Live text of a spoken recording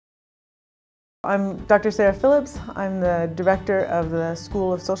I'm Dr. Sarah Phillips. I'm the director of the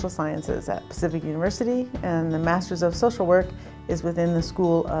School of Social Sciences at Pacific University, and the Masters of Social Work is within the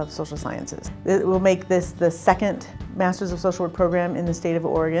School of Social Sciences. It will make this the second Masters of Social Work program in the state of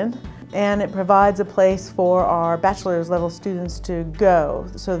Oregon, and it provides a place for our bachelor's level students to go.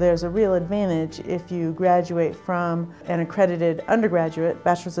 So there's a real advantage if you graduate from an accredited undergraduate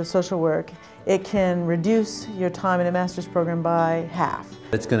Bachelor's of Social Work. It can reduce your time in a master's program by half.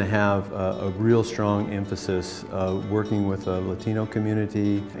 It's going to have a real strong emphasis working with the Latino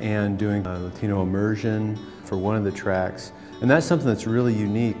community and doing Latino immersion for one of the tracks. And that's something that's really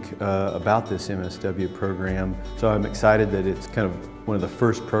unique about this MSW program. So I'm excited that it's kind of one of the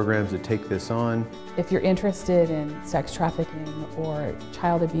first programs to take this on. If you're interested in sex trafficking or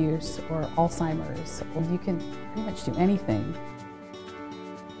child abuse or Alzheimer's, you can pretty much do anything.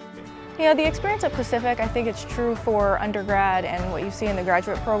 You know, the experience at Pacific, I think it's true for undergrad and what you see in the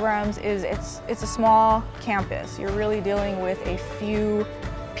graduate programs, is it's a small campus. You're really dealing with a few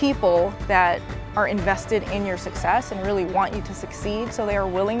people that are invested in your success and really want you to succeed, so they are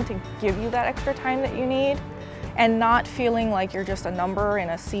willing to give you that extra time that you need, and not feeling like you're just a number in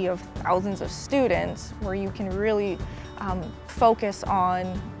a sea of thousands of students, where you can really focus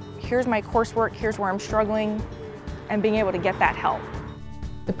on, here's my coursework, here's where I'm struggling, and being able to get that help.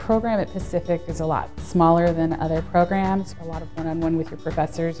 The program at Pacific is a lot smaller than other programs, a lot of one-on-one with your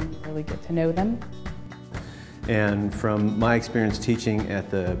professors, and you really get to know them. And from my experience teaching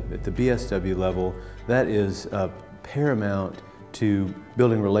at the BSW level, that is paramount to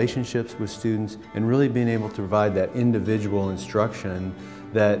building relationships with students and really being able to provide that individual instruction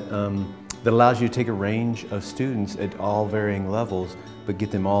that that allows you to take a range of students at all varying levels, but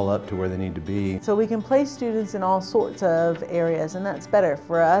get them all up to where they need to be. So we can place students in all sorts of areas, and that's better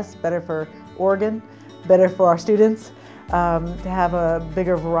for us, better for Oregon, better for our students, to have a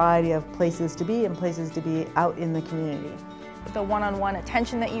bigger variety of places to be and places to be out in the community. The one-on-one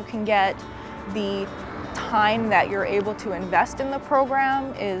attention that you can get, the time that you're able to invest in the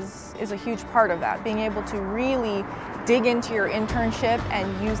program is a huge part of that. Being able to really dig into your internship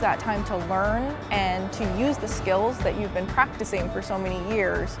and use that time to learn and to use the skills that you've been practicing for so many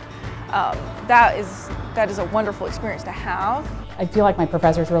years, that is a wonderful experience to have. I feel like my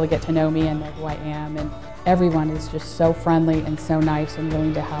professors really get to know me and know who I am, and everyone is just so friendly and so nice and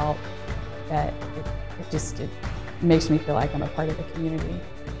willing to help that it makes me feel like I'm a part of the community.